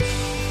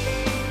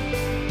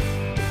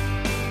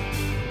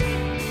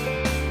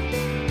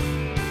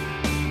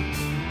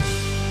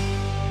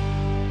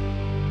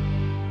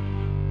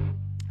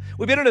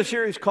We've been in a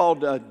series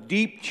called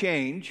Deep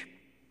Change,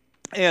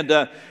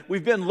 and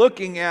we've been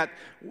looking at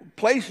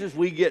places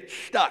we get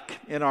stuck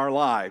in our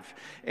lives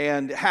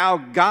and how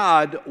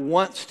God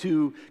wants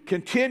to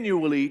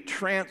continually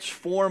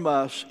transform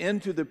us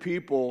into the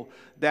people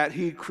that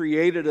He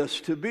created us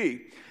to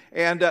be.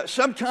 And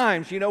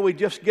sometimes, we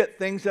just get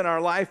things in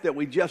our life that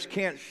we just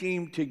can't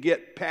seem to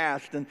get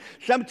past. And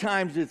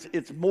sometimes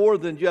it's more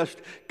than just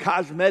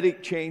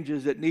cosmetic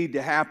changes that need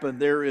to happen.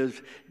 There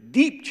is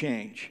deep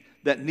change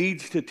that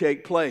needs to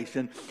take place.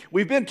 And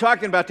we've been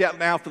talking about that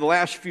now for the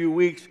last few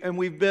weeks, and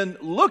we've been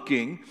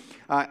looking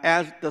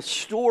at the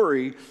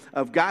story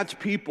of God's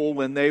people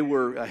when they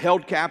were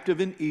held captive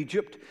in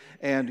Egypt,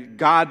 and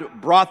God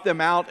brought them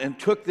out and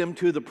took them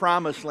to the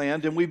promised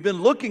land. And we've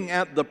been looking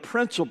at the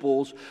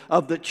principles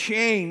of the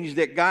change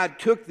that God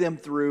took them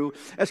through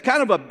as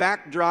kind of a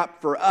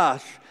backdrop for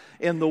us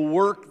in the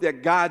work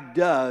that God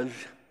does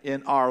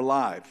in our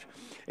lives.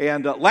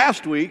 And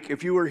last week,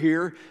 if you were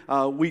here,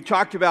 we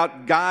talked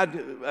about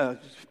God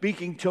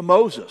speaking to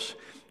Moses.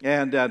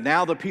 And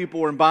now the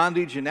people are in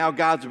bondage, and now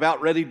God's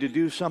about ready to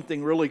do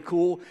something really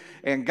cool.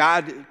 And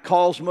God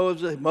calls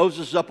Moses.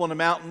 Moses is up on the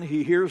mountain.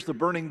 He hears the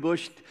burning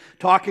bush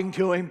talking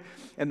to him.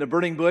 And the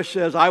burning bush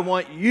says, I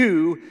want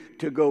you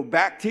to go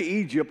back to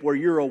Egypt where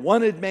you're a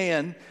wanted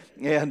man.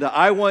 And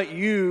I want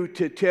you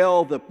to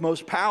tell the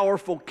most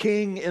powerful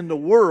king in the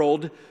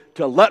world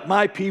to let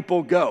my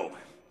people go.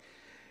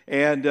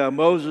 And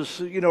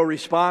Moses,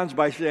 responds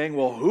by saying,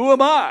 well, who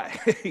am I?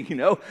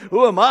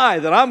 Who am I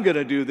that I'm going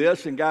to do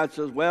this? And God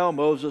says, well,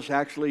 Moses,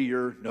 actually,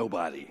 you're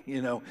nobody,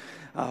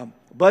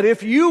 But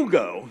if you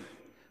go,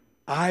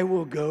 I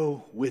will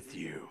go with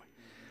you.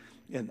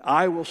 And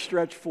I will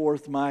stretch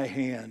forth my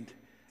hand,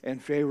 and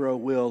Pharaoh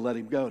will let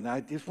him go. Now, I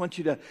just want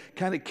you to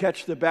kind of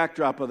catch the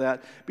backdrop of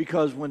that,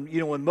 because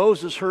when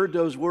Moses heard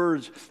those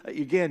words,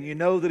 again,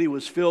 that he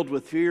was filled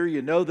with fear,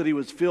 that he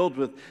was filled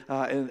with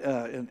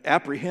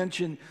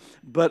apprehension,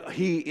 but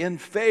he, in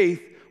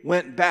faith,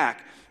 went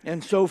back.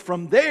 And so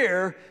from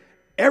there,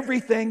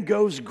 everything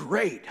goes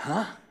great,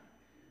 huh?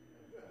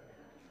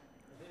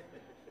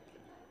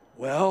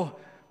 Well,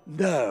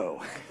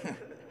 no.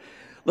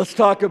 Let's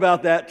talk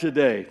about that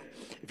today.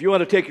 If you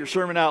want to take your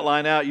sermon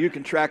outline out, you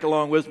can track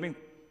along with me.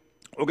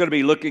 We're going to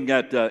be looking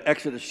at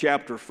Exodus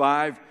chapter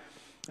 5.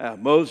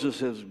 Moses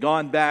has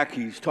gone back.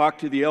 He's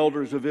talked to the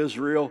elders of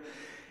Israel.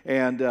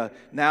 And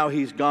now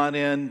he's gone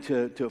in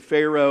to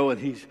Pharaoh, and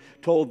he's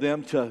told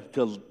them to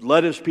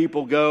let his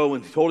people go,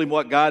 and told him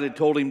what God had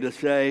told him to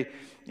say.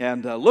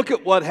 And look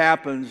at what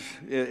happens.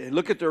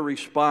 Look at the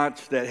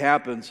response that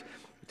happens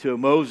to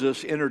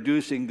Moses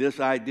introducing this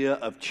idea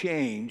of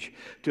change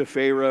to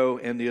Pharaoh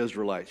and the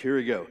Israelites. Here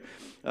we go.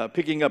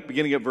 Picking up,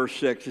 beginning at verse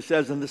 6, it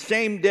says, "In the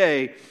same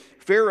day,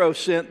 Pharaoh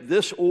sent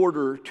this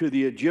order to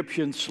the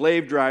Egyptian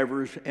slave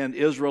drivers and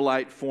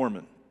Israelite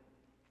foremen.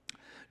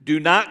 Do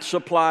not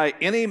supply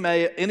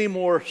any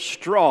more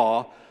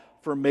straw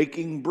for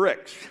making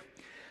bricks.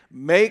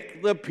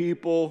 Make the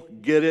people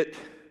get it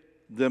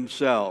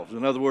themselves."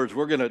 In other words,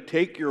 we're going to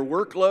take your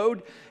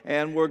workload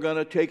and we're going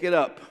to take it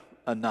up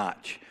a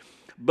notch.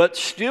 But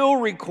still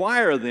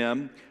require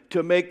them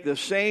to make the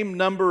same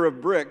number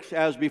of bricks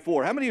as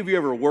before. How many of you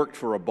ever worked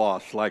for a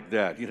boss like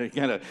that?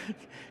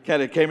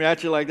 Kind of came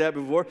at you like that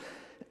before?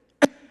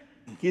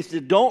 He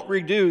said, don't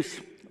reduce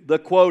the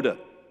quota.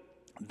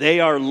 They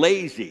are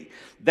lazy.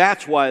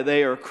 That's why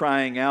they are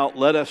crying out,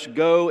 let us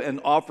go and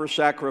offer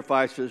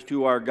sacrifices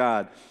to our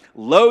God.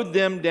 Load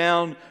them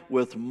down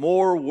with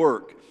more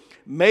work.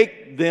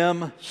 Make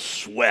them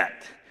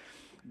sweat.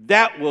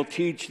 That will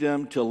teach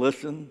them to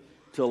listen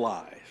to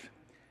lies.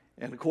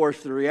 And of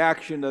course, the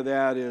reaction to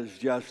that is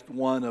just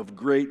one of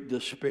great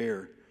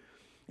despair.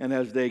 And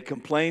as they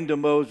complained to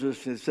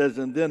Moses, it says,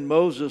 and then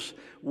Moses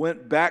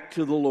went back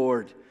to the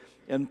Lord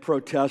and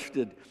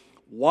protested,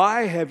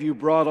 why have you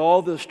brought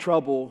all this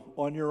trouble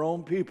on your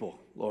own people,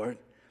 Lord?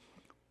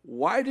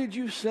 Why did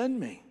you send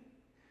me?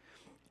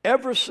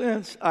 Ever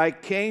since I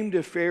came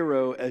to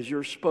Pharaoh as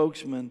your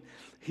spokesman,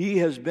 he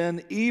has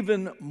been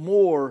even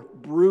more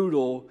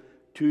brutal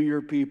to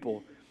your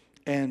people.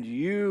 And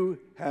you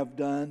have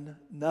done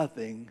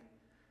nothing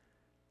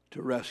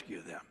to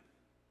rescue them.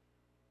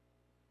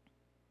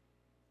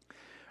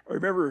 I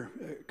remember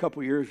a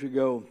couple years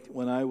ago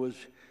when I was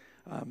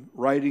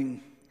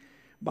writing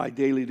my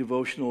daily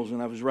devotionals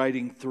and I was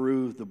writing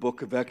through the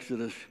book of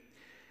Exodus.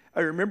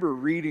 I remember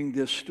reading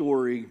this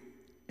story,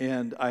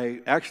 and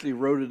I actually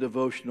wrote a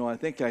devotional. I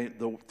think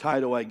the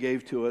title I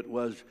gave to it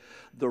was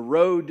 "The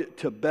Road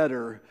to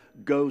Better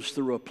Goes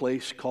Through a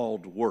Place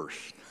Called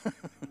Worse."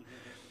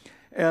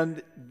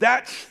 And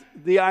that's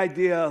the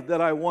idea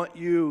that I want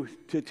you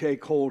to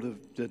take hold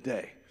of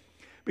today.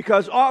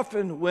 Because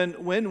often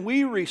when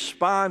we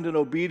respond in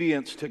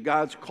obedience to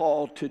God's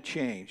call to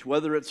change,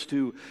 whether it's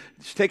to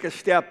take a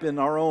step in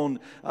our own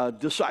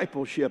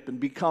discipleship and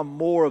become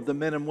more of the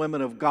men and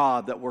women of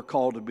God that we're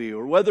called to be,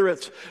 or whether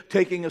it's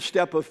taking a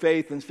step of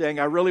faith and saying,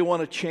 I really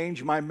want to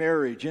change my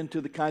marriage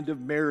into the kind of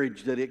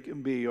marriage that it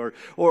can be, or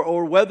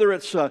whether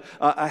it's a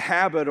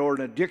habit or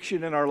an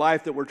addiction in our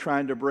life that we're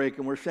trying to break,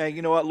 and we're saying,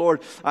 you know what,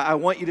 Lord, I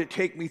want you to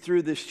take me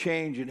through this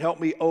change and help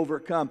me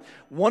overcome.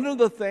 One of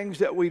the things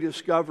that we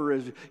discover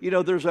is,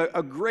 there's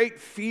a great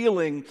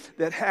feeling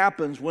that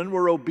happens when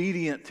we're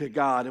obedient to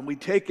God and we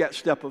take that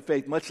step of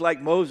faith, much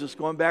like Moses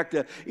going back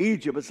to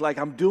Egypt. It's like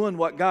I'm doing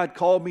what God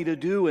called me to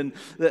do, and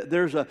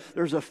there's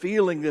a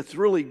feeling that's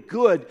really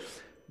good.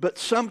 But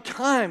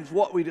sometimes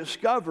what we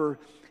discover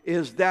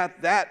is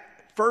that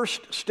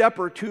first step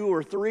or two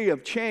or three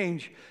of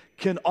change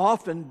can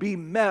often be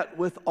met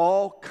with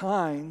all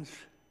kinds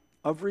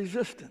of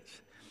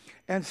resistance.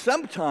 And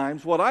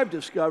sometimes what I've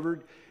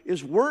discovered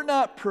is we're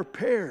not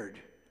prepared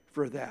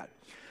for that.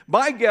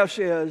 My guess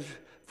is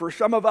for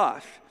some of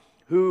us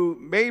who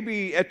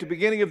maybe at the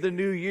beginning of the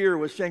new year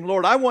was saying,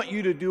 Lord, I want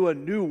you to do a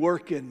new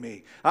work in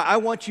me. I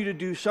want you to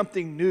do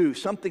something new,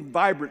 something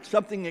vibrant,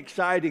 something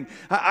exciting.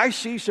 I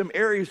see some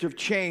areas of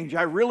change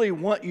I really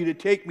want you to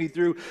take me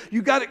through.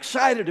 You got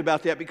excited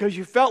about that because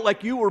you felt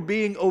like you were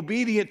being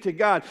obedient to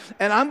God.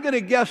 And I'm going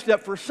to guess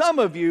that for some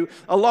of you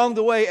along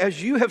the way,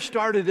 as you have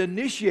started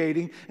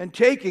initiating and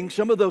taking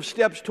some of those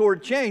steps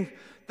toward change,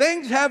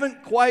 things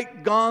haven't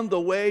quite gone the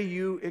way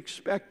you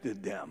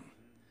expected them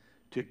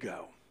to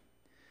go.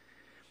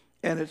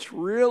 And it's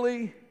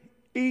really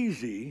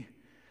easy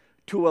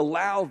to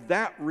allow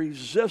that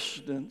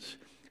resistance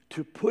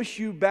to push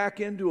you back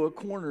into a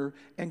corner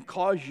and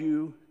cause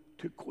you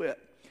to quit.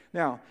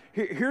 Now,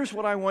 here's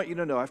what I want you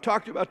to know. I've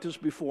talked about this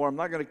before. I'm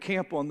not going to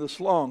camp on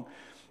this long.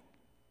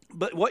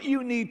 But what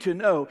you need to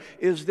know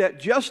is that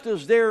just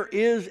as there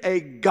is a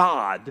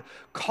God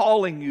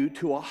calling you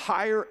to a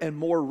higher and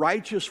more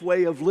righteous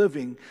way of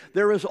living,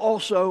 there is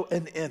also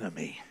an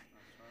enemy.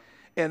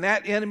 And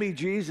that enemy,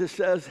 Jesus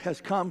says,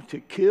 has come to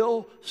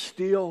kill,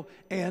 steal,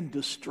 and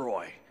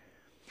destroy.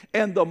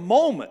 And the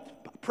moment,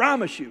 I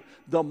promise you,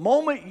 the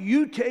moment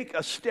you take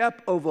a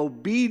step of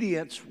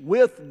obedience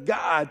with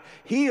God,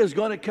 He is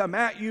going to come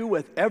at you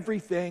with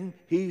everything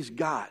He's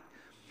got.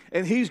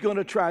 And he's going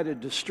to try to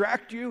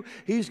distract you.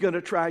 He's going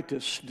to try to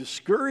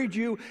discourage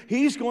you.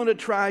 He's going to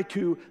try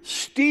to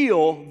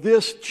steal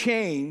this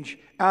change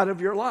out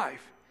of your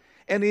life.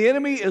 And the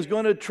enemy is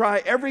going to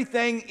try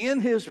everything in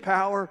his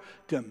power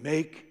to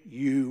make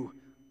you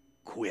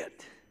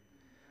quit.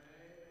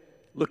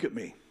 Look at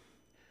me.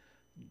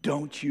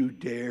 Don't you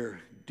dare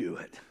do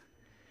it.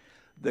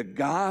 The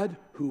God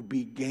who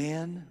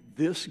began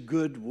this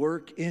good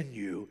work in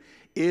you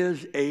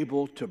is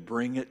able to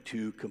bring it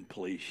to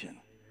completion.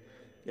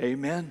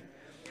 Amen.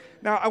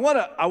 Now I want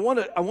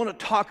to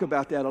talk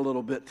about that a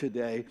little bit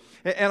today,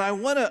 and I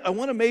want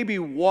to maybe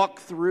walk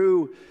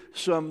through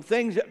some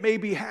things that may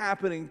be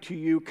happening to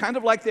you, kind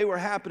of like they were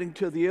happening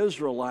to the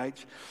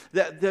Israelites,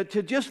 that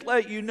to just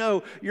let you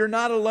know you're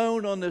not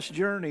alone on this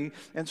journey,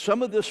 and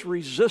some of this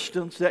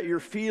resistance that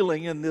you're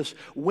feeling and this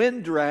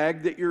wind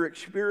drag that you're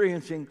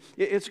experiencing,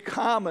 it's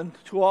common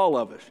to all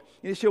of us.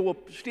 And you say, well,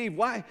 Steve,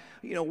 why?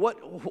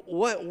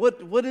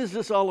 What is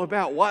this all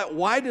about?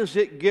 Why does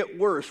it get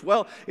worse?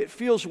 Well, it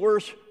feels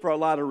worse for a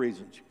lot of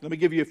reasons. Let me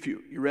give you a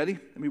few. You ready?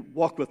 Let me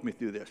walk with me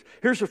through this.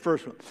 Here's the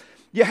first one.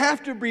 You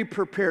have to be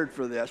prepared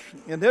for this.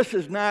 And this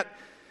is not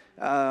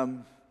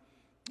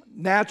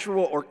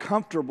natural or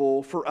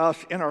comfortable for us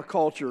in our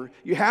culture.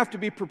 You have to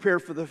be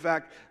prepared for the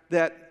fact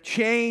that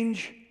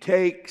change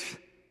takes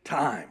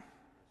time.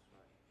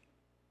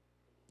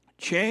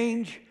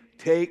 Change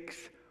takes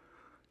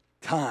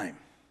time.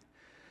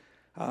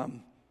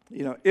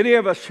 Any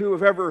of us who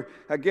have ever,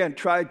 again,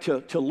 tried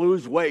to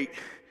lose weight,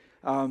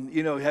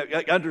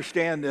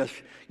 understand this.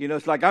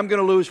 It's like, I'm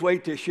going to lose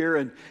weight this year,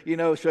 and,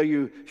 so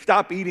you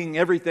stop eating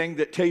everything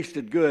that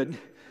tasted good,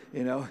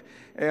 and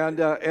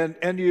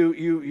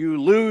you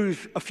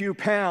lose a few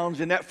pounds.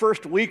 In that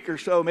first week or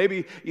so,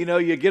 maybe,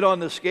 you get on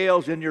the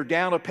scales and you're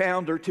down a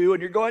pound or two,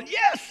 and you're going,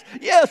 yes,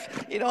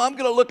 I'm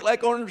going to look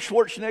like Arnold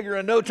Schwarzenegger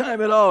in no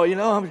time at all.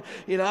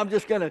 I'm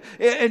just going to,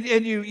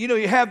 and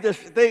you have this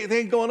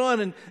thing going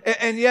on,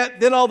 and yet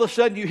then all of a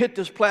sudden you hit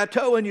this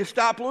plateau and you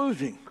stop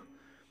losing.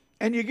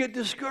 And you get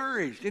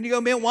discouraged, and you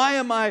go, man, why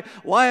am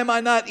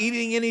I not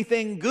eating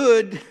anything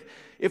good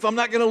if I'm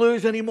not going to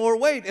lose any more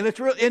weight? And it's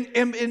real,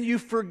 and you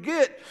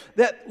forget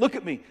that. Look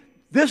at me.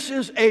 This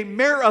is a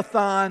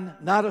marathon,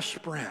 not a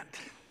sprint.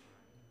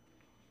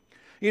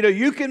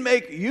 You can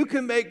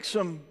make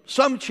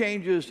some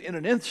changes in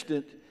an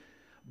instant,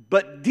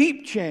 but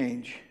deep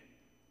change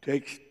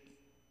takes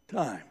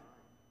time.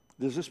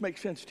 Does this make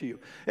sense to you?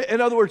 In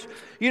other words,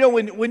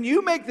 when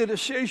you make the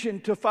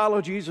decision to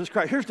follow Jesus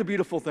Christ, here's the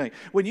beautiful thing.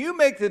 When you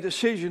make the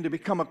decision to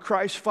become a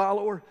Christ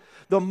follower,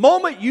 the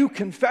moment you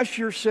confess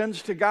your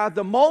sins to God,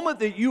 the moment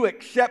that you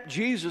accept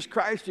Jesus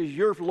Christ as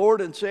your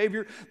Lord and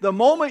Savior, the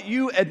moment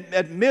you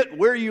admit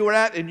where you are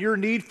at and your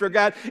need for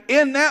God,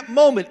 in that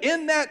moment,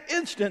 in that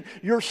instant,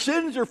 your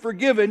sins are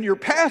forgiven, your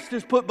past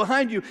is put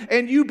behind you,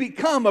 and you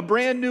become a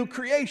brand new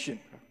creation.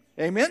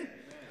 Amen?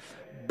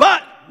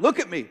 But, look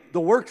at me,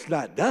 the work's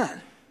not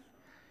done.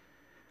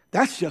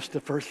 That's just the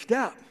first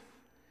step.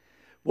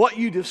 What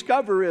you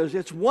discover is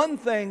it's one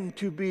thing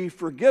to be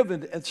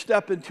forgiven and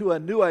step into a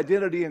new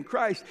identity in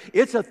Christ.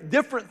 It's a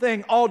different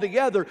thing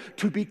altogether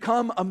to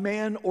become a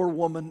man or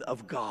woman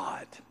of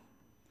God.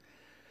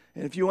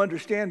 And if you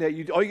understand that,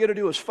 all you got to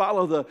do is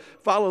follow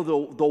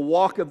the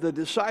walk of the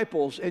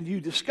disciples, and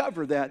you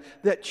discover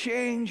that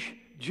change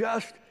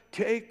just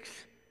takes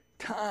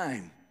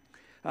time.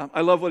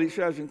 I love what he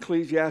says in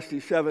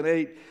Ecclesiastes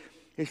 7:8.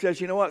 He says,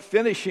 you know what?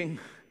 Finishing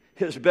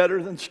is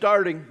better than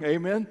starting.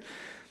 Amen?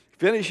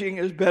 Finishing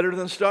is better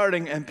than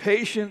starting, and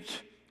patience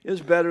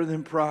is better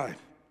than pride.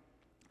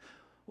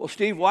 Well,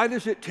 Steve, why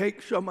does it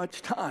take so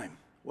much time?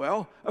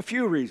 Well, a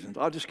few reasons.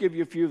 I'll just give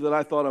you a few that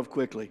I thought of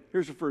quickly.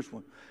 Here's the first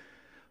one.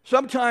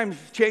 Sometimes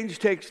change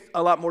takes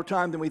a lot more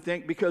time than we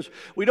think because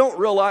we don't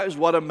realize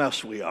what a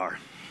mess we are.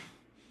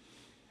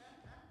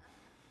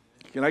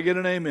 Can I get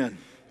an amen?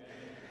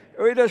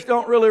 We just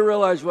don't really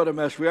realize what a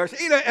mess we are.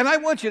 And I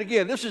want you to,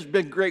 again, this has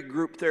been great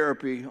group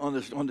therapy on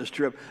this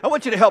trip. I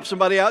want you to help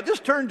somebody out.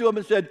 Just turn to them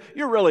and said,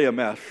 you're really a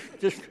mess.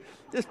 Just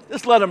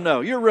let them know.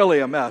 You're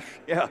really a mess.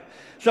 Yeah.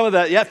 Some of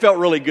that felt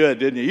really good,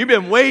 didn't you? You've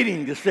been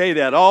waiting to say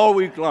that all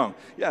week long.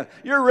 Yeah.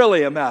 You're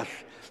really a mess.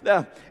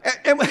 Yeah.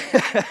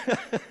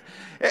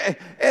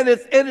 And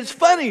it's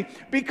funny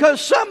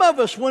because some of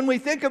us, when we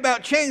think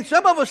about change,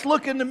 some of us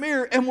look in the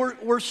mirror and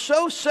we're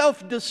so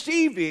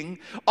self-deceiving.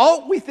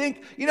 All we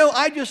think,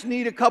 I just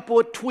need a couple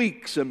of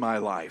tweaks in my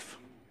life.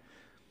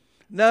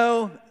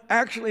 No,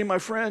 actually, my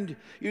friend,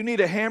 you need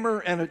a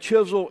hammer and a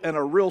chisel and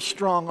a real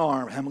strong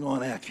arm. I'm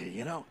going at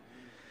you,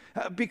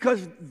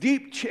 Because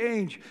deep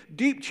change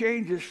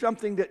is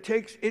something that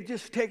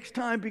just takes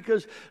time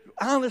because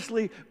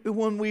honestly,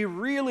 when we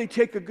really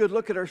take a good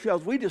look at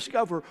ourselves, we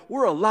discover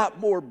we're a lot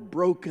more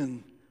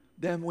broken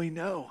than we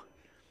know.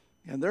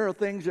 And there are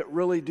things that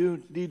really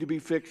do need to be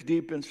fixed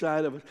deep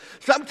inside of us.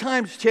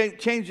 Sometimes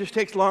change just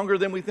takes longer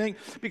than we think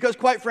because,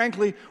 quite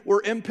frankly,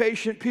 we're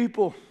impatient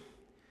people.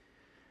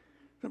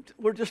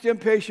 We're just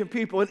impatient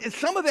people. And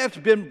some of that's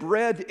been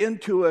bred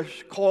into us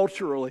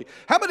culturally.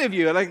 How many of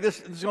you, and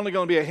this is only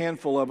going to be a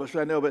handful of us,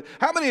 I know, but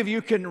how many of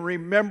you can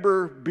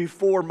remember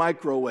before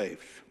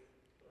microwaves?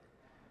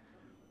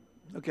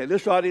 Okay,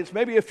 this audience,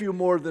 maybe a few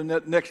more than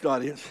that next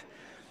audience.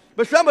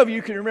 But some of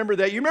you can remember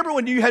that. You remember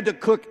when you had to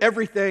cook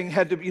everything,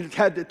 had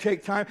to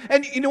take time.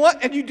 And you know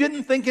what? And you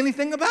didn't think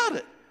anything about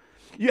it.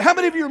 How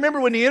many of you remember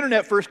when the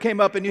internet first came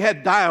up and you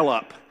had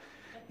dial-up?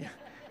 You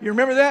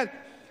remember that?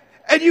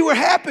 And you were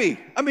happy.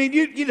 I mean,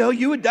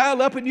 you would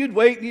dial up and you'd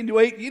wait.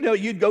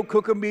 You'd go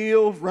cook a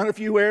meal, run a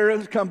few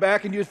errands, come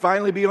back, and you'd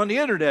finally be on the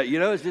internet.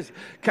 It's just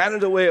kind of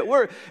the way it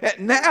worked.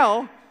 And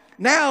now,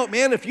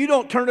 man, if you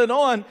don't turn it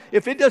on,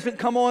 if it doesn't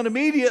come on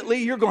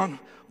immediately, you're going,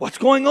 what's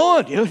going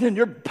on? And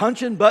you're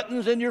punching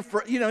buttons and you're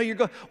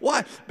going,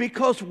 why?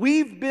 Because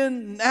we've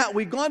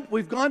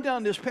gone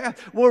down this path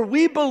where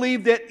we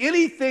believe that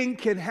anything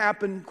can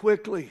happen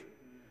quickly.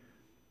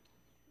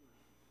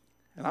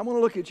 And I'm going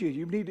to look at you.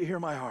 You need to hear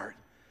my heart.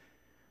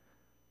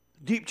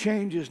 Deep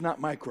change is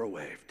not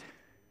microwaved.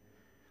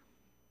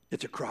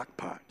 It's a crock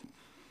pot.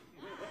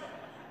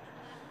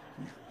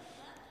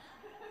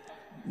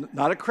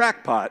 Not a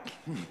crack pot,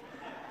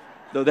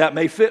 though that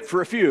may fit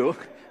for a few.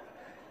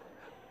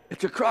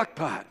 It's a crock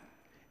pot.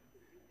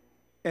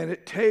 And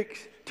it takes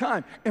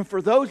time. And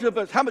for those of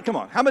us, how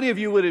many of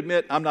you would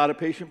admit I'm not a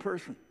patient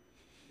person?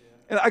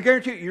 And I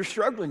guarantee you're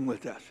struggling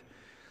with this.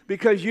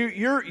 Because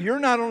you're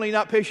not only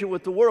not patient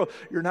with the world,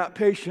 you're not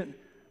patient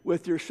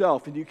with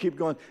yourself. And you keep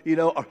going,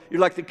 you're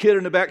like the kid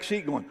in the back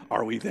seat going,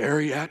 are we there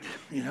yet?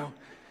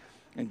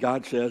 And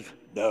God says,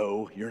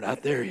 no, you're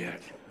not there yet.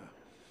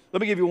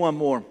 Let me give you one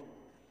more.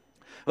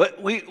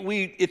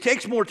 It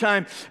takes more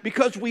time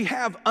because we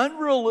have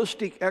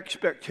unrealistic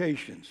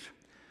expectations.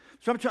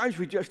 Sometimes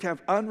we just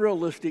have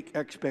unrealistic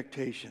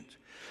expectations.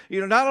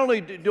 Not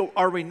only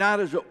are we not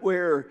as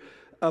aware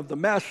of the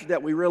mess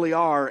that we really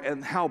are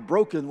and how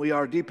broken we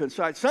are deep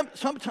inside,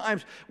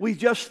 sometimes we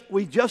just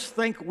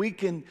think we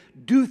can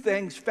do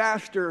things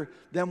faster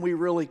than we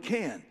really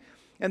can,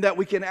 and that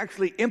we can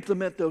actually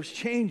implement those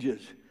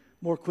changes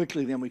more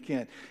quickly than we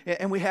can.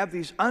 And we have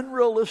these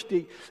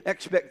unrealistic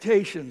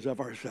expectations of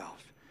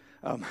ourselves.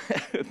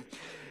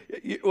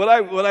 When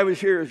I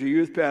was here as a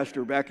youth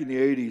pastor back in the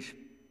 80s,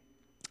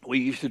 we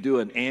used to do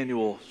an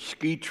annual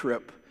ski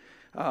trip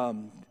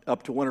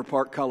up to Winter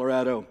Park,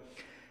 Colorado.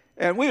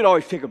 And we'd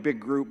always take a big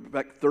group,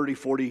 like 30,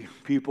 40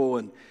 people,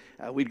 and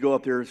we'd go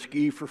up there and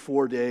ski for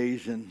 4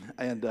 days.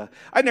 And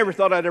I never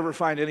thought I'd ever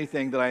find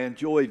anything that I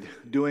enjoyed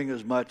doing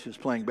as much as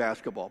playing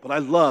basketball. But I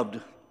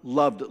loved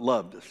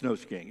snow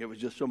skiing. It was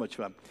just so much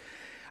fun.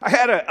 I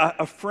had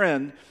a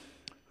friend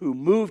who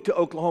moved to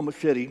Oklahoma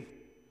City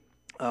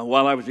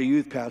while I was a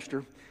youth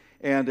pastor,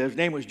 and his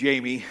name was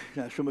Jamie.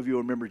 Some of you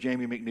remember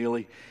Jamie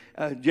McNeely.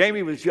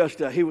 Jamie was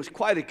he was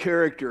quite a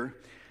character,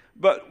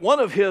 but one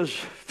of his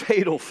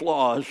fatal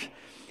flaws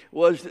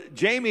was that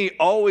Jamie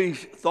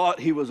always thought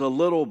he was a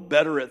little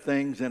better at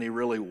things than he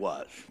really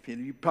was.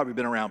 You've probably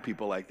been around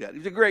people like that.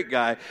 He's a great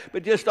guy,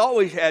 but just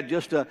always had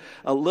just a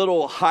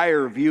little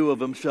higher view of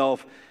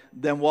himself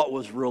than what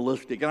was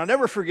realistic. And I'll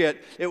never forget,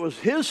 it was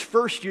his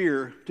first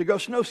year to go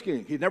snow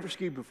skiing. He'd never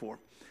skied before.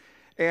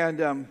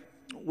 And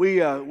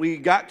we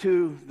got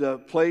to the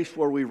place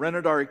where we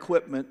rented our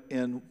equipment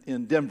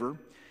in Denver,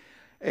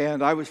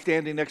 and I was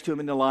standing next to him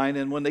in the line,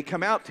 and when they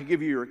come out to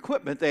give you your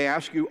equipment, they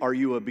ask you, are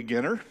you a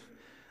beginner,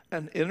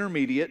 an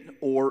intermediate,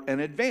 or an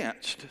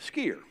advanced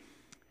skier?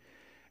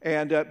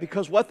 And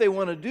because what they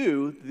want to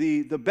do,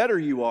 the better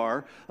you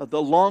are,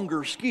 the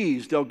longer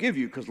skis they'll give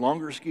you, because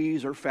longer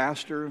skis are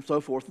faster and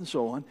so forth and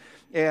so on.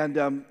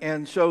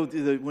 And so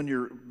when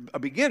you're a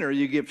beginner,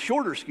 you give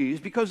shorter skis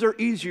because they're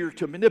easier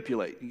to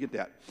manipulate. You get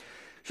that?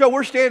 So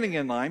we're standing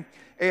in line,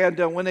 and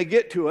when they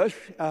get to us,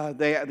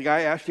 the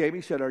guy asked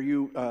Jamie, said, are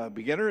you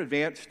beginner,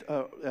 advanced,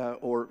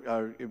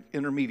 or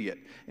intermediate?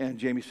 And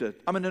Jamie said,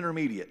 I'm an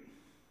intermediate.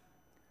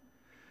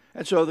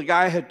 And so the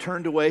guy had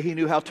turned away. He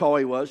knew how tall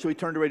he was, so he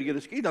turned away to get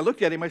a ski. And I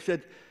looked at him. I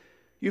said,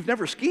 you've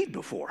never skied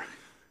before?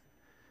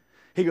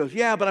 He goes,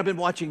 yeah, but I've been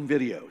watching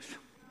videos.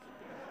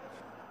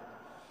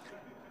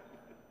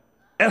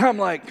 And I'm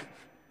like,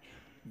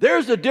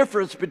 there's a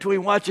difference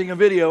between watching a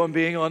video and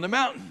being on the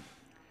mountain.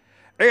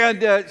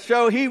 And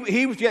so he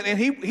was getting, and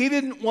he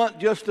didn't want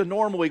just the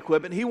normal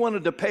equipment. He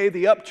wanted to pay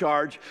the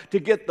upcharge to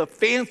get the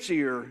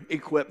fancier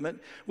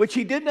equipment, which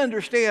he didn't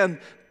understand.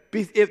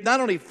 If not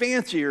only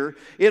fancier,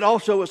 it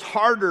also is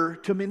harder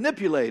to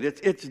manipulate.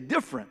 It's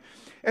different.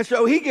 And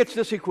so he gets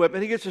this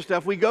equipment, he gets this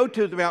stuff. We go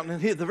to the mountain,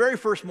 and the very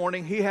first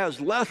morning, he has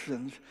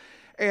lessons.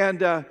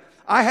 And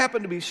I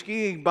happen to be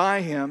skiing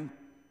by him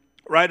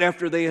right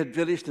after they had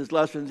finished his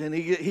lessons, and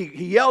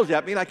he yells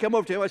at me, and I come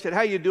over to him. I said,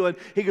 how you doing?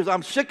 He goes,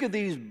 I'm sick of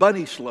these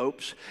bunny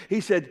slopes.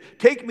 He said,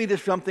 take me to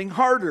something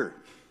harder.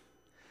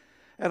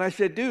 And I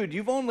said, dude,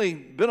 you've only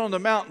been on the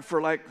mountain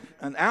for like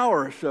an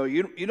hour or so.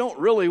 You don't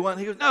really want.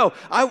 He goes, no,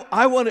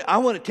 I want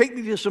to take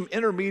me to some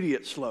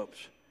intermediate slopes.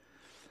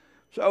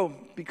 So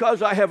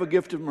because I have a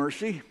gift of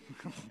mercy,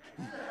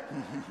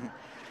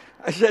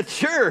 I said,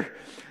 sure.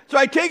 So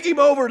I take him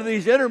over to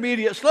these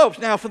intermediate slopes.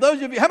 Now, for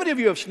those of you, how many of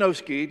you have snow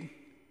skied?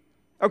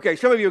 Okay,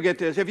 some of you will get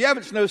this. If you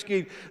haven't snow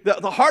skied,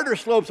 the harder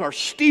slopes are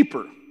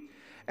steeper,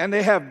 and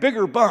they have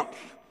bigger bumps,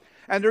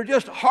 and they're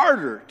just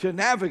harder to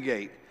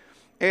navigate.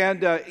 And,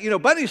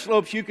 bunny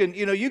slopes, you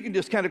can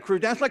just kind of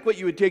cruise down. It's like what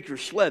you would take your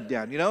sled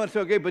down, It's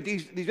okay, but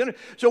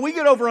so we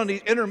get over on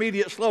these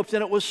intermediate slopes,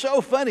 and it was so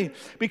funny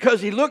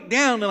because he looked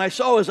down, and I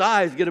saw his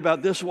eyes get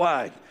about this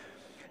wide.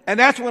 And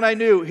that's when I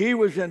knew he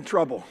was in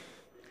trouble.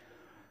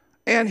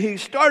 And he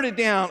started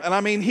down,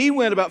 and he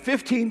went about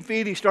 15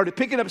 feet. He started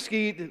picking up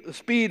speed,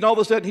 and all of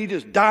a sudden, he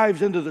just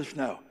dives into the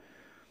snow.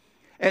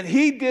 And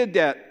he did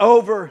that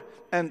over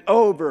and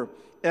over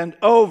and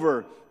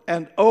over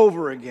and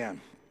over again.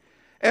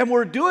 And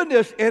we're doing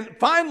this, and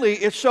finally,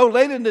 it's so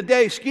late in the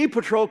day, ski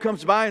patrol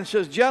comes by and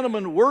says,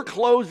 gentlemen, we're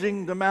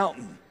closing the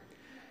mountain.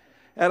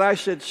 And I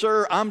said,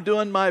 sir, I'm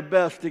doing my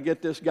best to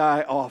get this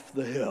guy off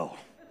the hill.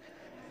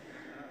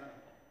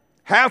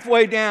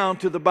 Halfway down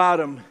to the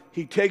bottom,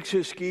 he takes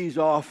his skis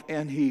off,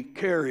 and he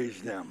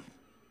carries them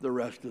the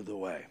rest of the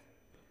way.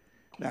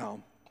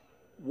 Now,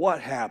 what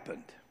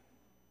happened?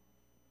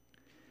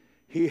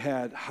 He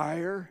had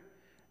higher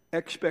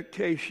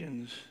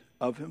expectations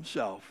of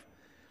himself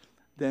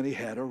than he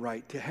had a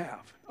right to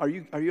have. Are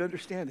you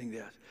understanding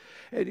this?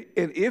 And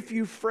if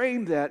you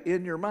frame that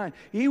in your mind,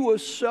 he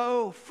was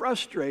so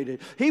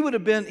frustrated. He would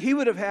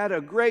have had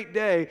a great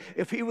day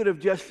if he would have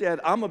just said,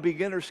 I'm a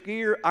beginner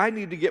skier, I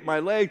need to get my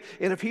legs.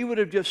 And if he would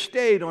have just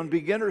stayed on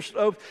beginner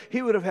slopes,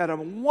 he would have had a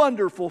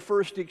wonderful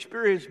first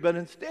experience. But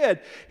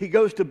instead, he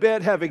goes to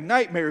bed having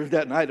nightmares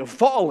that night of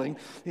falling,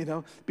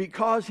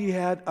 because he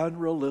had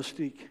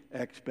unrealistic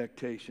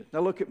expectations.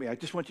 Now look at me. I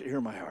just want you to hear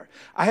my heart.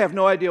 I have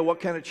no idea what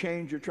kind of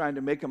change you're trying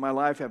to make in my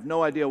life. I have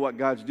no idea what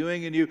God's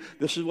doing in you.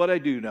 This is what I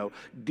do know.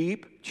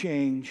 Deep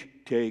change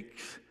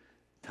takes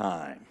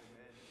time.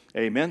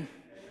 Amen?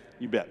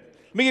 You bet.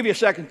 Let me give you a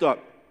second thought.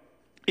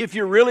 If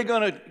you're really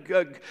going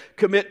to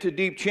commit to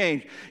deep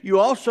change, you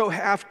also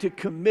have to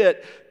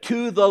commit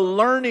to the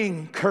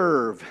learning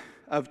curve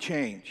of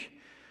change.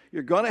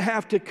 You're going to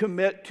have to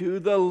commit to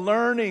the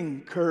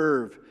learning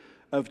curve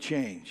of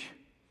change.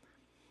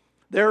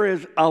 There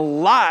is a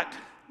lot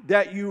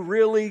that you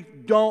really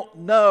don't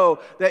know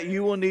that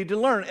you will need to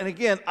learn. And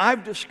again,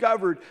 I've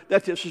discovered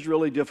that this is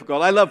really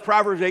difficult. I love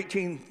Proverbs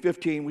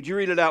 18:15. Would you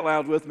read it out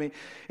loud with me?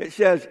 It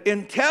says,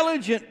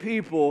 intelligent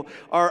people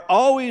are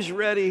always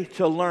ready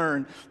to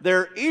learn.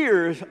 Their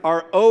ears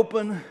are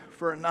open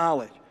for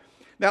knowledge.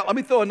 Now, let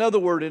me throw another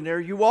word in there.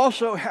 You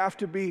also have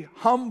to be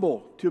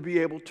humble to be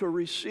able to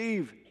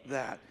receive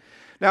that.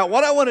 Now,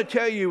 what I want to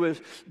tell you is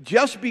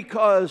just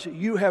because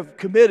you have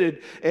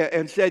committed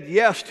and said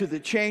yes to the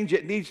change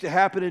that needs to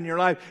happen in your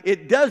life,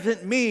 it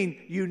doesn't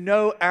mean you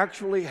know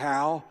actually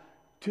how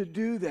to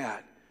do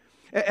that.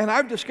 And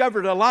I've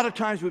discovered a lot of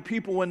times with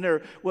people when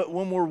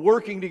we're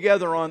working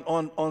together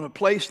on a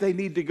place they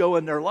need to go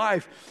in their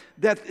life,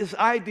 that this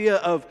idea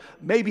of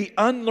maybe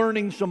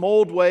unlearning some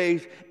old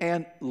ways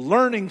and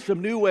learning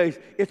some new ways,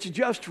 it's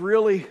just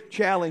really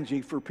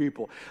challenging for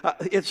people.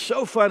 It's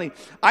so funny.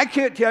 I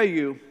can't tell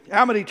you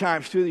how many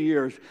times through the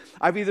years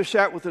I've either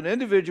sat with an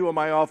individual in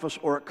my office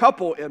or a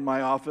couple in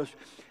my office,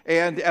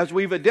 and as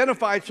we've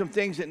identified some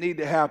things that need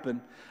to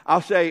happen,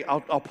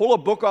 I'll pull a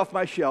book off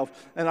my shelf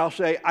and I'll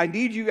say, I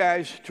need you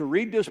guys to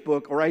read this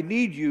book, or I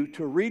need you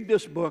to read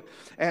this book.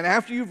 And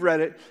after you've read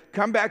it,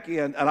 come back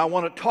in and I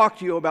want to talk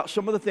to you about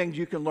some of the things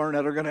you can learn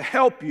that are going to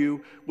help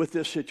you with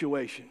this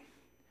situation.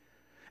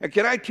 And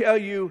can I tell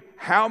you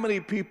how many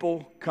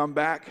people come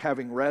back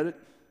having read it?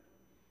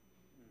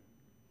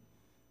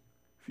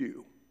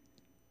 Few.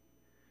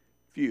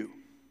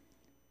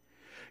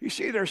 You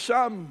see, there's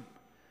some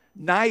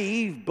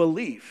naive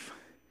belief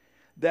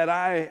that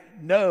I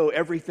know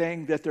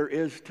everything that there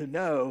is to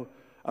know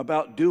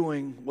about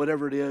doing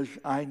whatever it is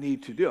I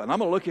need to do. And I'm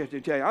going to look at you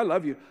and tell you, I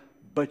love you,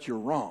 but you're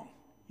wrong.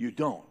 You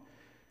don't.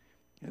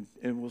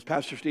 And was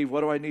Pastor Steve,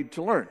 what do I need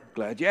to learn?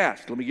 Glad you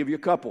asked. Let me give you a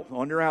couple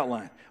on your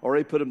outline.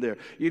 Already put them there.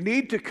 You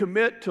need to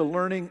commit to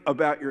learning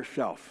about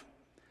yourself.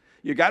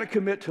 You got to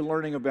commit to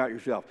learning about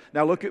yourself.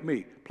 Now look at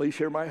me. Please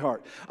hear my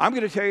heart. I'm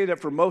going to tell you that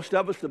for most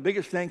of us, the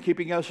biggest thing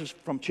keeping us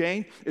from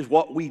change is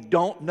what we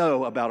don't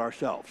know about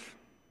ourselves.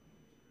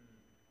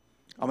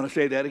 I'm going to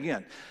say that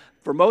again.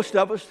 For most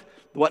of us,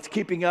 what's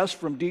keeping us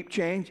from deep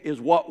change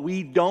is what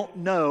we don't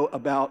know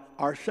about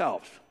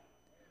ourselves.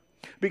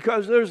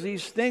 Because there's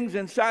these things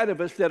inside of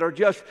us that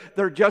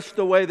they're just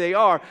the way they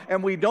are,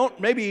 and we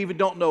maybe even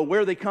don't know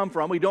where they come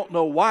from. We don't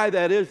know why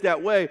that is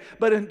that way.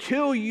 But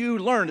until you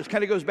learn, this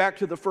kind of goes back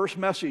to the first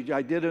message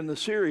I did in the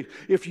series.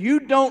 If you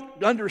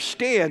don't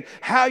understand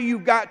how you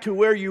got to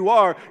where you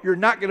are, you're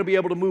not going to be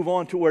able to move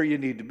on to where you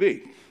need to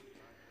be.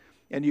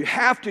 And you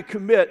have to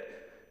commit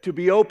to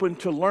be open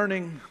to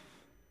learning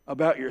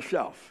about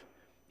yourself.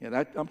 And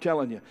I'm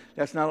telling you,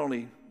 that's not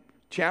only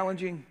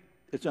challenging,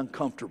 it's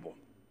uncomfortable.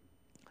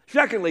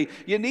 Secondly,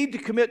 you need to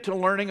commit to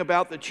learning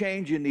about the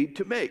change you need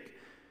to make.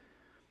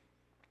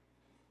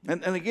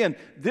 And again,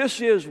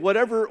 this is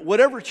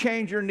whatever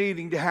change you're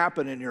needing to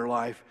happen in your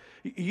life,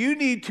 you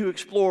need to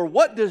explore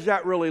what does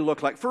that really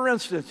look like. For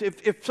instance,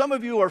 if some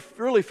of you are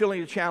really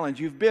feeling a challenge,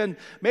 you've been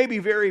maybe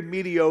very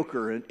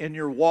mediocre in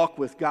your walk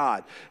with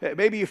God.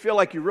 Maybe you feel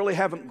like you really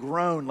haven't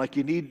grown like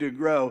you need to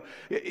grow.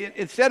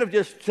 Instead of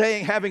just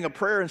having a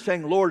prayer and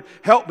saying, Lord,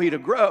 help me to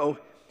grow,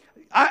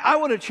 I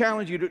want to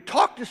challenge you to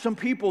talk to some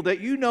people that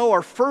you know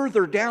are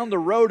further down the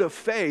road of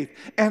faith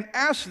and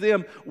ask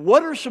them,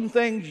 what are some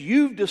things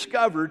you've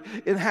discovered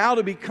in how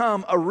to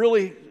become a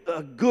really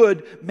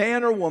good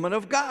man or woman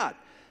of God?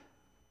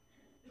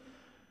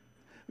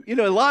 You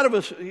know, a lot of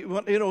us,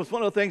 it's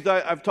one of the things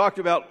I've talked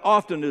about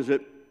often is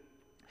that,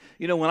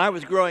 when I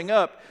was growing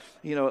up,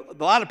 a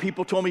lot of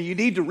people told me, you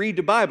need to read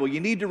the Bible, you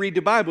need to read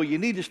the Bible, you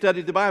need to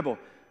study the Bible.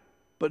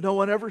 But no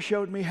one ever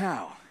showed me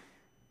how.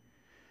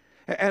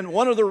 And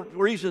one of the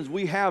reasons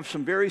we have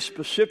some very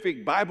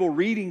specific Bible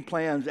reading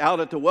plans out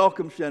at the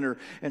Welcome Center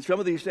and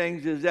some of these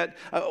things is that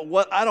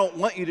I don't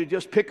want you to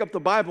just pick up the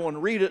Bible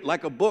and read it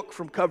like a book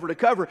from cover to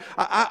cover.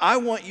 I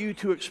want you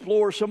to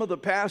explore some of the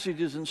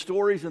passages and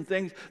stories and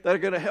things that are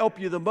going to help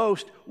you the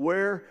most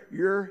where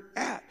you're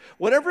at.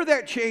 Whatever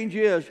that change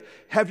is,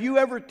 have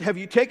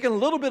you taken a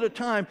little bit of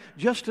time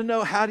just to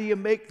know how do you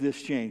make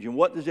this change and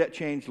what does that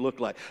change look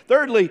like?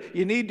 Thirdly,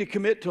 you need to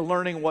commit to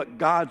learning what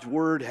God's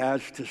Word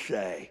has to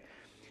say.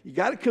 You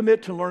got to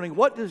commit to learning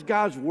what does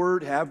God's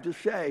Word have to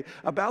say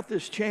about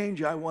this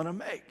change I want to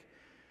make.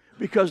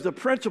 Because the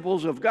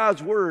principles of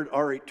God's Word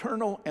are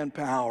eternal and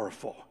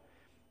powerful.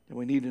 And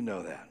we need to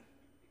know that.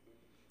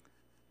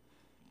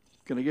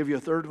 Can I give you a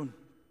third one?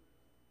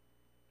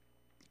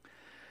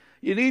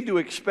 You need to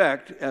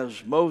expect,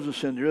 as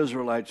Moses and the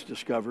Israelites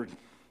discovered,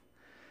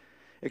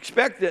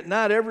 expect that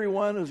not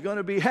everyone is going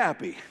to be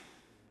happy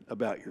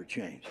about your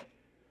change.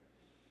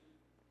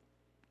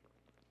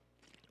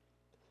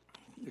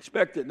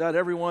 Expect that not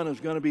everyone is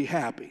going to be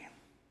happy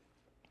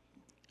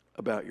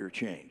about your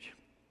change.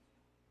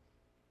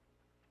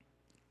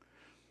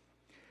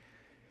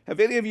 Have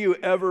any of you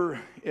ever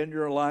in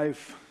your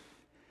life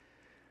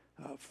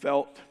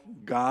felt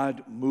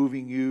God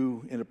moving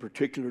you in a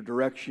particular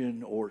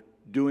direction or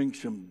doing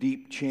some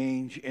deep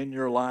change in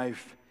your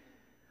life,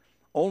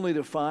 only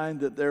to find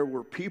that there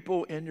were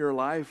people in your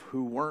life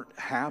who weren't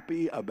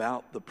happy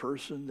about the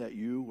person that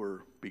you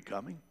were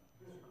becoming?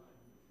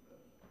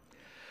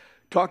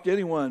 Talk to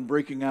anyone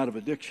breaking out of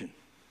addiction.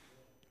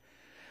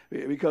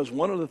 Because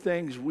one of the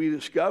things we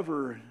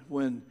discover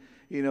when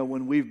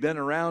we've been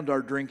around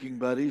our drinking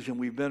buddies and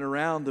we've been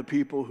around the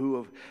people who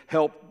have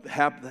helped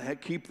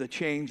keep the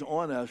chains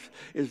on us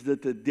is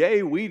that the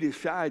day we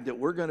decide that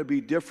we're going to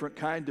be different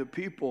kind of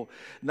people,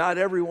 not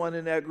everyone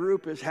in that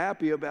group is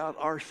happy about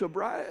our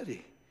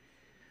sobriety.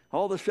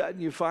 All of a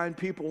sudden you find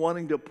people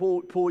wanting to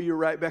pull you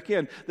right back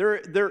in.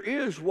 There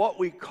is what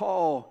we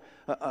call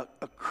a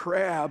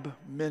crab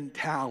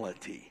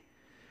mentality.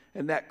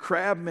 And that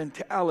crab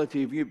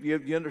mentality, if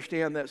you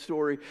understand that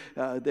story,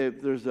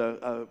 there's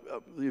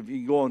if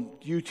you go on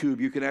YouTube,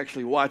 you can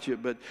actually watch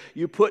it. But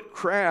you put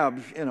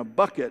crabs in a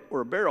bucket or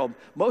a barrel,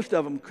 most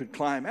of them could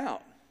climb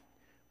out,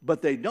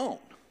 but they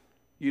don't.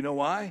 You know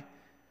why?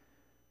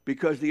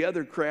 Because the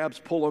other crabs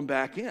pull them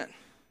back in.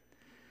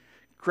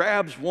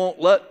 Crabs won't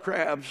let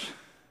crabs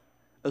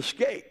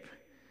escape.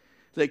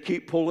 They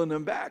keep pulling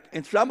them back.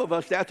 And some of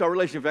us, that's our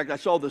relationship. In fact,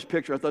 I saw this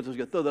picture. I thought I was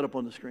going to throw that up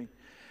on the screen.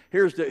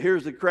 Here's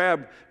the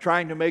crab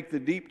trying to make the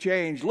deep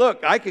change.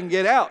 Look, I can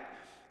get out.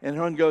 And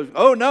one goes,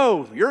 oh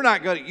no, you'll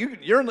not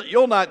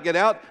get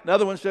out.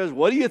 Another one says,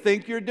 what do you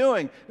think you're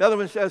doing? Another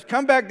one says,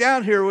 come back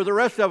down here with the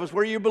rest of us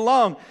where you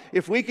belong.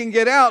 If we can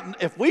get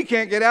out, if we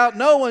can't get out,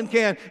 no one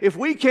can. If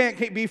we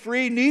can't be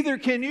free, neither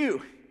can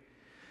you.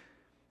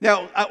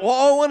 Now,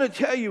 all I want to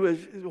tell you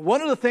is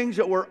one of the things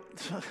that we're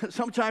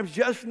sometimes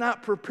just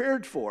not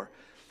prepared for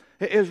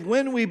is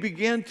when we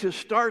begin to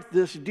start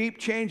this deep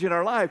change in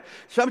our life.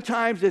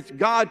 Sometimes it's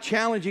God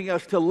challenging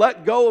us to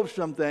let go of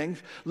some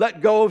things,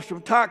 let go of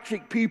some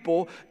toxic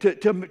people, to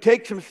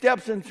take some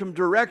steps in some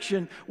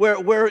direction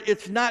where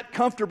it's not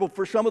comfortable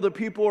for some of the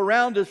people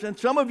around us. And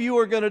some of you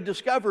are going to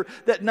discover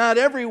that not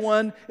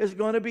everyone is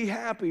going to be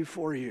happy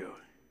for you.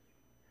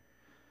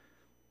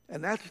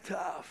 And that's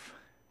tough.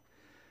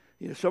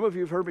 Some of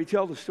you have heard me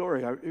tell the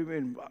story. I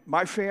mean,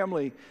 my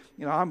family,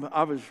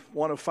 I was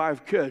one of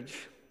 5 kids.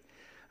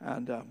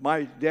 And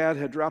my dad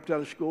had dropped out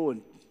of school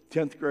in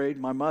 10th grade.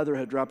 My mother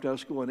had dropped out of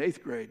school in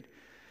 8th grade.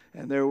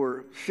 And there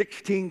were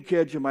 16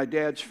 kids in my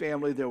dad's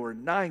family. There were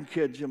 9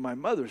 kids in my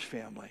mother's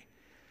family.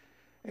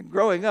 And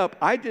growing up,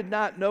 I did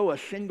not know a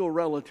single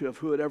relative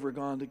who had ever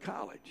gone to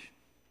college.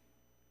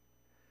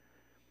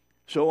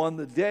 So on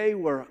the day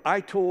where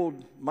I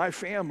told my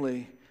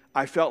family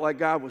I felt like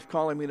God was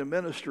calling me to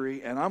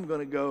ministry and I'm going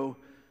to go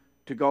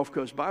to Gulf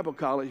Coast Bible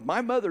College,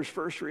 my mother's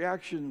first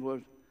reaction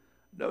was,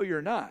 no,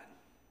 you're not.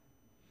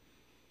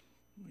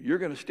 You're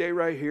going to stay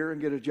right here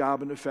and get a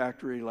job in the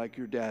factory like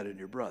your dad and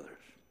your brothers.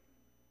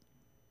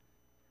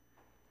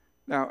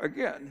 Now,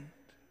 again,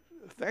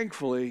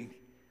 thankfully,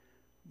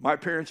 my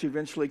parents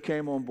eventually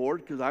came on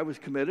board because I was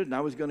committed and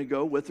I was going to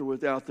go with or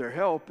without their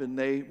help, and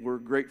they were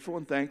grateful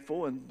and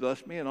thankful and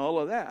blessed me and all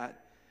of that.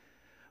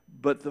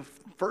 But the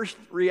first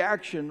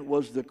reaction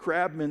was the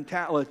crab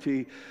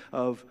mentality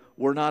of,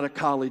 we're not a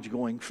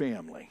college-going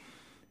family.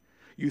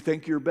 You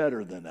think you're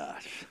better than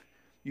us.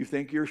 You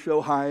think you're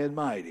so high and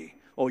mighty.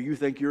 Oh, you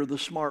think you're the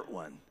smart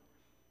one.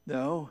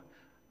 No,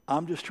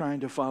 I'm just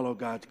trying to follow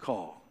God's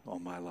call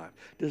on my life.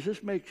 Does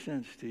this make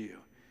sense to you?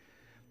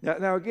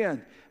 Now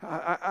again,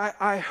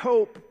 I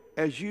hope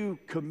as you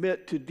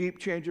commit to deep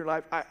change in your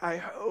life,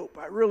 I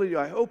really do,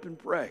 I hope and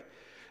pray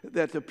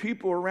that the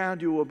people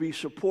around you will be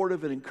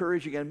supportive and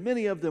encouraging, and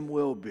many of them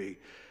will be.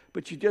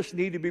 But you just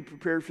need to be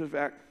prepared for the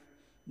fact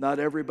not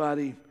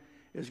everybody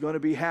is going to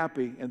be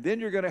happy. And then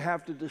you're going to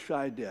have to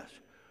decide this.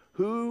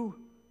 Who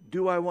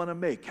do I want to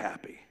make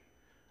happy?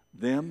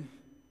 Them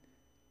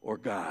or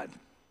God?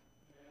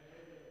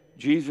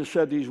 Jesus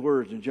said these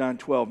words in John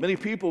 12. Many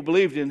people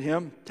believed in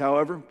him,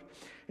 however,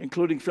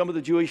 including some of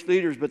the Jewish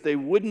leaders, but they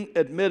wouldn't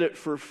admit it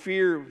for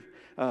fear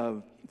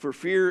of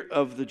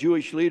the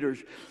Jewish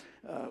leaders.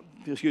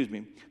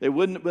 They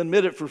wouldn't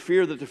admit it for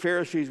fear that the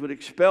Pharisees would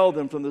expel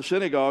them from the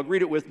synagogue.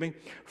 Read it with me.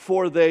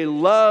 For they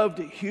loved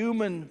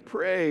human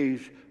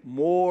praise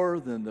more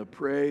than the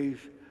praise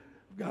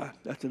of God.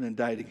 That's an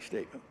indicting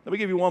statement. Let me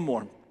give you one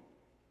more.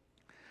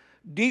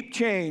 Deep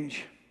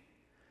change,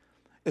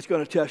 it's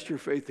going to test your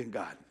faith in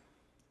God.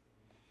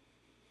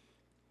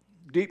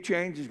 Deep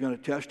change is going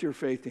to test your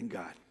faith in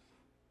God.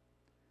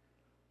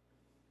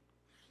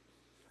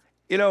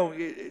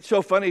 It's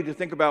so funny to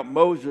think about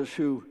Moses,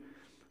 who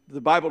the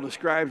Bible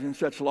describes in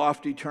such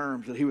lofty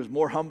terms, that he was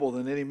more humble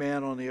than any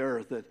man on the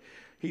earth, that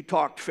he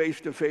talked face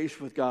to face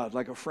with God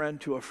like a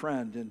friend to a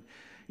friend. And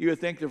you would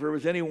think that if there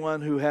was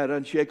anyone who had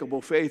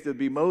unshakable faith, it would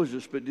be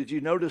Moses. But did you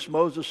notice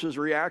Moses'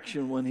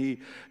 reaction when he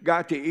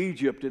got to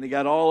Egypt and he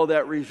got all of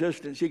that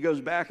resistance? He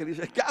goes back and he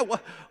said, God,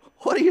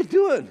 what are you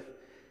doing?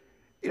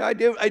 I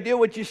did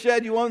what you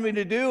said you wanted me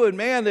to do, and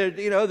man,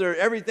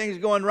 everything's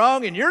going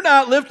wrong, and you're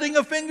not lifting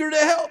a finger to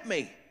help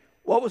me.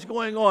 What was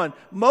going on?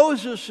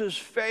 Moses'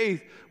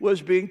 faith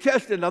was being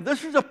tested. Now,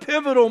 this is a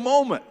pivotal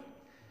moment.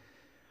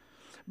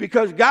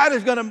 Because God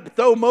is going to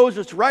throw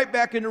Moses right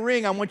back in the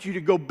ring. I want you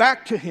to go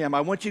back to him.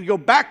 I want you to go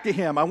back to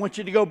him. I want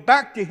you to go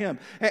back to him.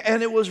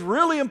 And it was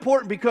really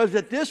important because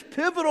at this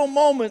pivotal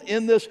moment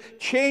in this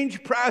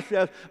change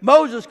process,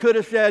 Moses could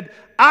have said,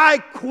 I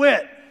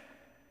quit.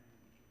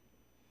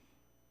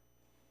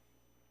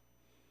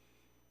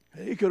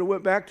 And he could have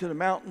went back to the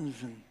mountains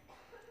and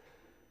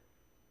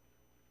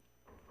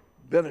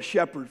been a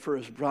shepherd for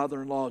his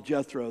brother-in-law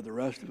Jethro the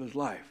rest of his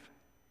life.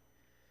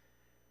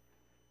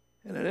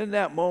 And in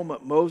that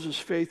moment, Moses'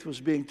 faith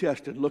was being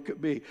tested. Look at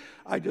me.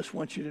 I just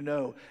want you to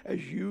know, as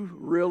you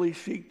really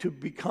seek to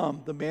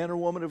become the man or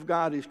woman of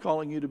God he's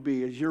calling you to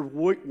be, as you're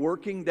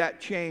working that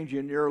change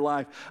in your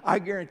life, I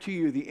guarantee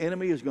you the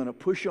enemy is going to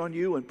push on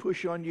you and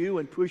push on you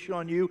and push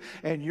on you,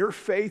 and your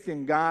faith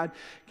in God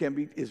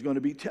is going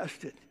to be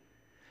tested.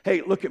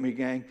 Hey, look at me,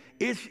 gang.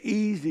 It's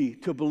easy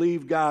to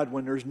believe God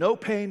when there's no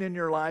pain in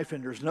your life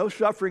and there's no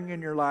suffering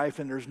in your life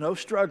and there's no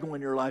struggle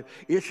in your life.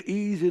 It's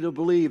easy to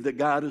believe that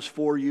God is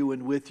for you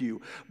and with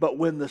you. But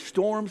when the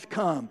storms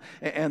come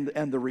and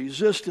the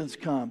resistance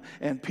come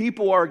and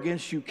people are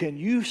against you, can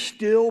you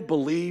still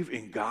believe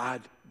in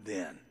God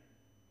then?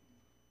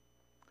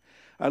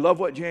 I love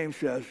what James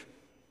says.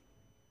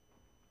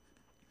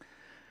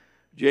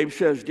 James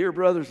says, dear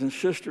brothers and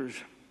sisters,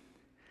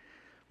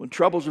 when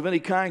troubles of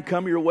any kind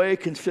come your way,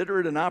 consider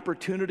it an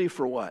opportunity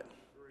for what?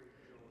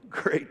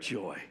 Great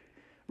joy.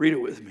 Read it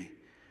with me.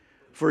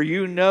 For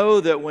you know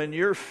that when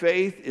your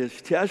faith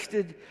is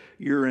tested,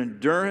 your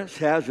endurance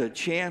has a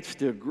chance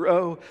to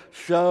grow,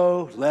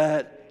 so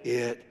let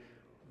it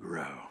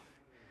grow.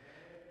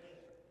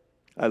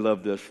 I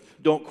love this.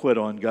 Don't quit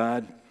on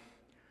God.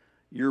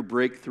 Your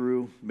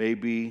breakthrough may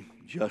be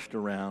just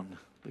around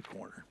the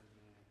corner.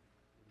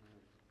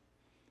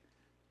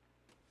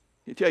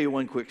 I'll tell you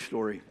one quick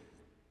story.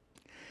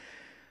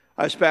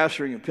 I was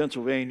pastoring in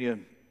Pennsylvania.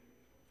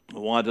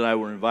 Wanda and I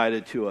were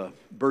invited to a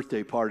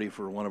birthday party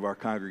for one of our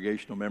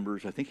congregational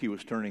members. I think he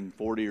was turning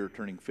 40 or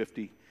turning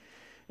 50,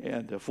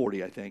 and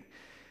 40, I think.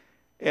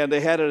 And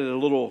they had it at a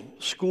little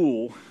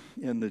school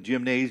in the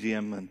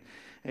gymnasium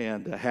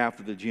and half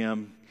of the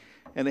gym.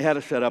 And they had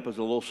it set up as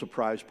a little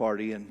surprise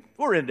party. And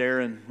we're in there,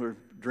 and we're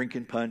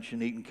drinking punch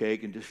and eating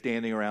cake and just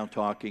standing around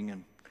talking.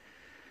 And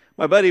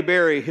my buddy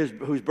Barry,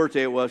 whose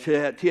birthday it was, he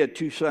had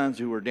two sons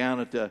who were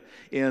down at the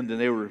end, and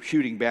they were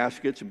shooting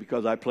baskets. And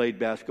because I played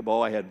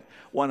basketball, I had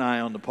one eye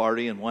on the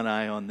party and one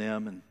eye on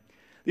them. And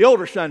the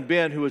older son,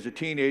 Ben, who was a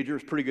teenager,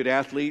 was a pretty good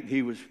athlete.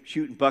 He was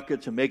shooting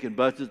buckets and making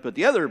buckets. But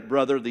the other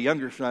brother, the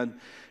younger son,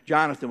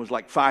 Jonathan, was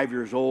like 5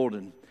 years old,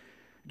 and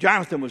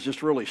Jonathan was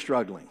just really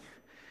struggling.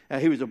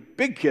 He was a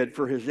big kid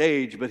for his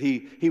age, but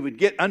he would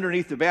get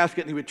underneath the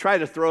basket, and he would try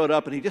to throw it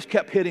up, and he just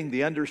kept hitting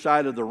the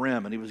underside of the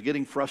rim, and he was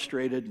getting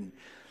frustrated. And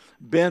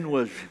Ben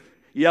was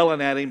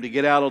yelling at him to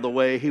get out of the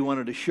way. He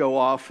wanted to show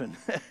off. And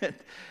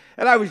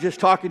I was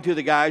just talking to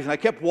the guys, and I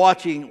kept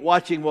watching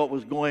what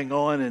was going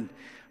on. And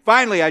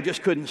finally, I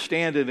just couldn't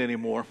stand it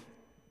anymore.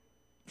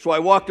 So I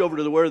walked over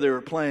to where they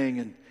were playing.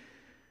 And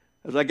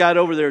as I got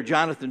over there,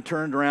 Jonathan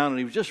turned around, and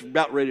he was just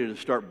about ready to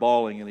start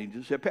bawling. And he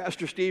just said,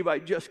 Pastor Steve, I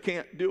just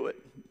can't do it.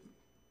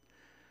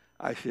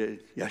 I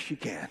said, yes, you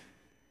can.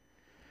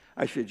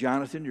 I said,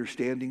 Jonathan, you're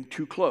standing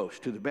too close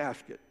to the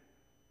basket.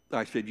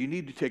 I said, you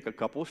need to take a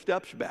couple of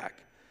steps back.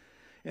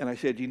 And I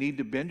said, you need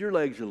to bend your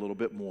legs a little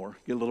bit more,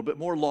 get a little bit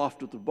more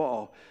loft with the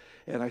ball.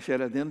 And I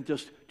said, and then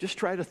just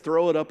try to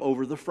throw it up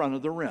over the front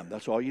of the rim.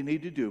 That's all you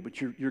need to do.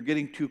 But you're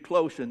getting too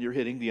close, and you're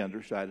hitting the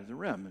underside of the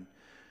rim. And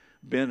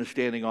Ben is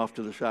standing off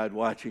to the side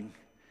watching.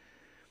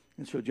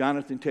 And so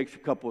Jonathan takes a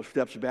couple of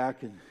steps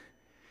back and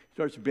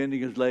starts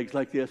bending his legs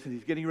like this, and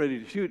he's getting ready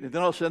to shoot. And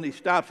then all of a sudden he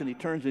stops, and he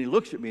turns, and he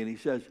looks at me, and he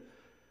says,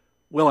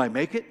 will I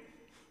make it?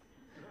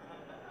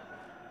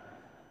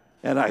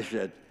 And I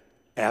said,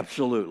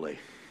 absolutely.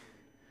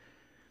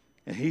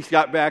 And he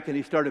got back and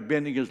he started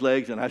bending his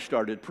legs, and I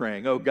started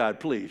praying, oh God,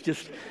 please,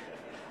 just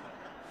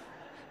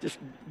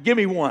give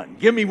me one.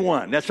 Give me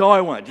one. That's all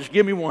I want. Just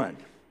give me one.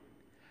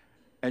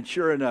 And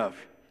sure enough,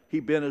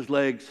 he bent his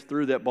legs,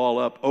 threw that ball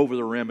up over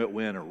the rim. It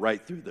went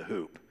right through the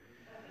hoop.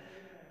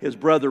 His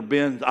brother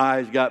Ben's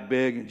eyes got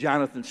big, and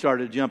Jonathan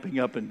started jumping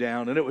up and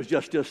down. And it was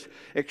just this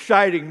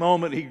exciting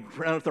moment.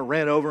 Jonathan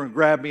ran over and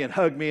grabbed me and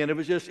hugged me, and it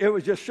was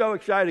just so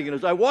exciting. And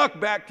as I walked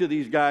back to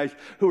these guys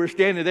who were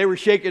standing, they were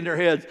shaking their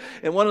heads.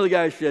 And one of the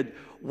guys said,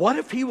 what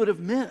if he would have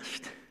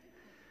missed?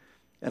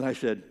 And I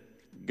said,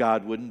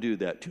 God wouldn't do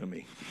that to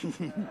me.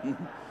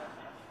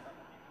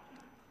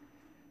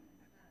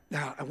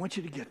 Now, I want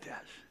you to get this.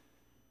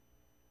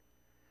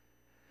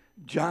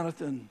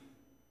 Jonathan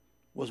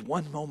was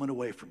one moment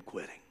away from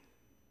quitting.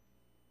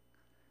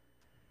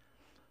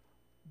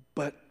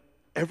 But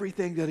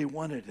everything that he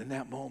wanted in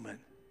that moment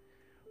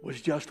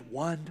was just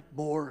one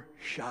more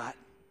shot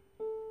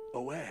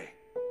away.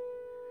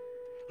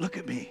 Look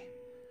at me.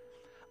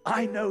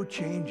 I know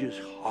change is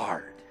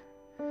hard.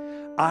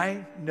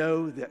 I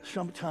know that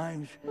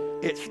sometimes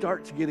it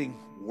starts getting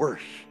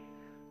worse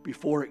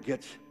before it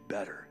gets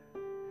better.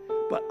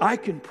 But I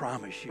can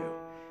promise you,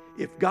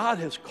 If God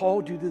has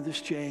called you to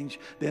this change,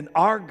 then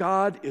our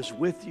God is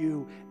with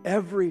you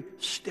every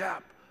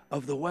step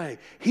of the way.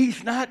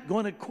 He's not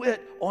going to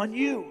quit on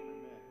you.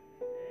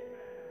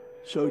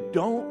 So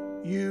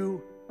don't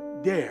you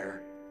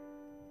dare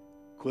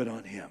quit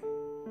on him.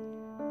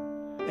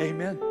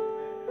 Amen.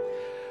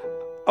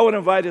 I want to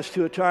invite us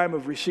to a time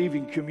of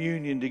receiving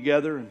communion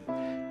together.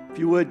 And if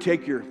you would,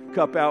 take your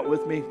cup out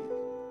with me.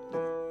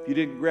 If you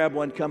didn't grab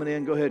one coming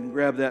in, go ahead and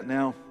grab that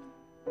now.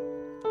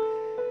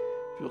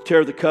 If you'll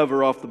tear the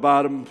cover off the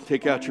bottom,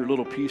 take out your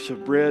little piece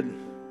of bread.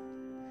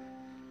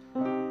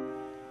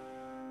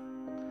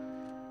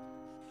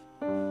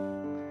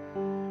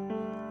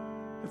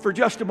 For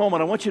just a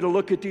moment, I want you to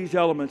look at these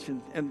elements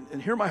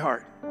and hear my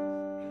heart.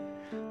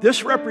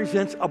 This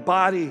represents a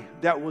body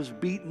that was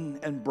beaten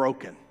and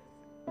broken.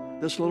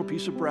 This little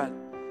piece of bread.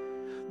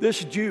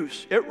 This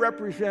juice, it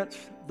represents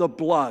the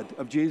blood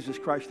of Jesus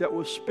Christ that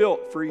was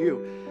spilt for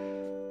you.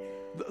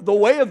 The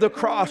way of the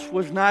cross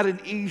was not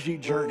an easy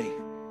journey.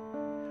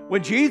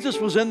 When Jesus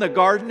was in the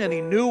garden and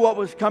he knew what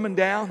was coming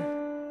down,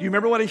 do you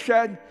remember what he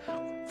said?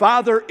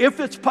 Father, if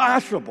it's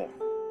possible,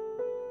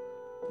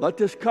 let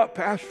this cup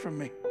pass from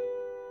me.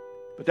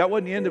 But that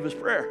wasn't the end of his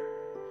prayer.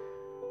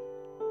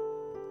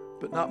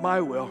 But not my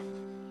will,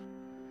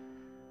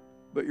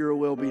 but your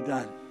will be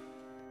done.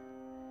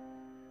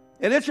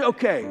 And it's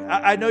okay.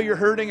 I know you're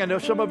hurting. I know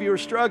some of you are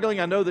struggling.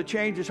 I know the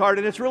change is hard.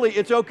 And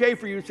it's okay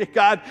for you to say,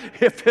 God,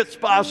 if it's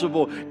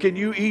possible, can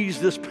you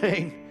ease this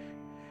pain?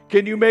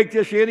 Can you make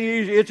this any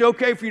easier? It's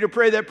okay for you to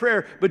pray that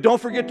prayer, but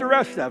don't forget the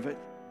rest of it.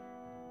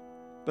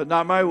 But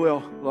not my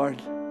will,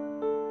 Lord.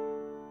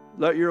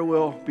 Let your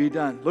will be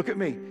done. Look at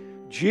me.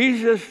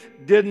 Jesus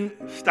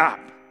didn't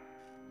stop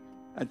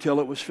until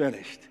it was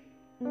finished.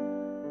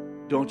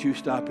 Don't you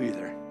stop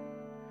either.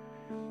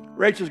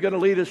 Rachel's going to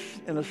lead us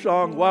in a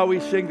song. While we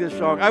sing this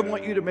song, I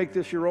want you to make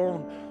this your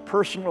own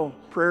personal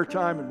prayer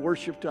time and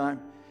worship time.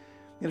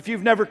 And if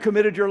you've never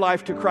committed your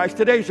life to Christ,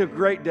 today's a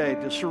great day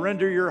to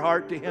surrender your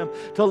heart to him,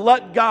 to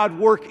let God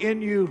work in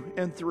you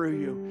and through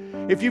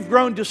you. If you've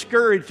grown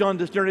discouraged on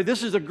this journey,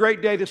 this is a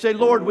great day to say,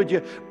 Lord, would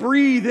you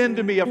breathe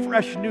into me a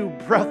fresh new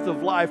breath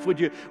of life? Would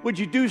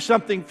you do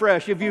something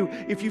fresh? If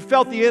you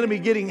felt the enemy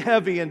getting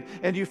heavy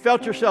and you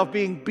felt yourself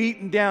being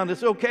beaten down,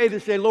 it's okay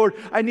to say, Lord,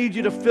 I need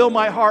you to fill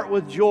my heart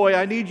with joy.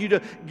 I need you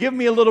to give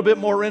me a little bit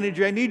more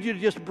energy. I need you to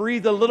just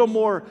breathe a little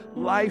more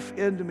life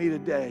into me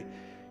today.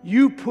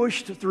 You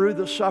pushed through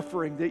the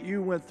suffering that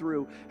you went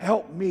through.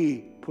 Help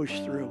me push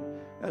through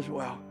as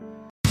well.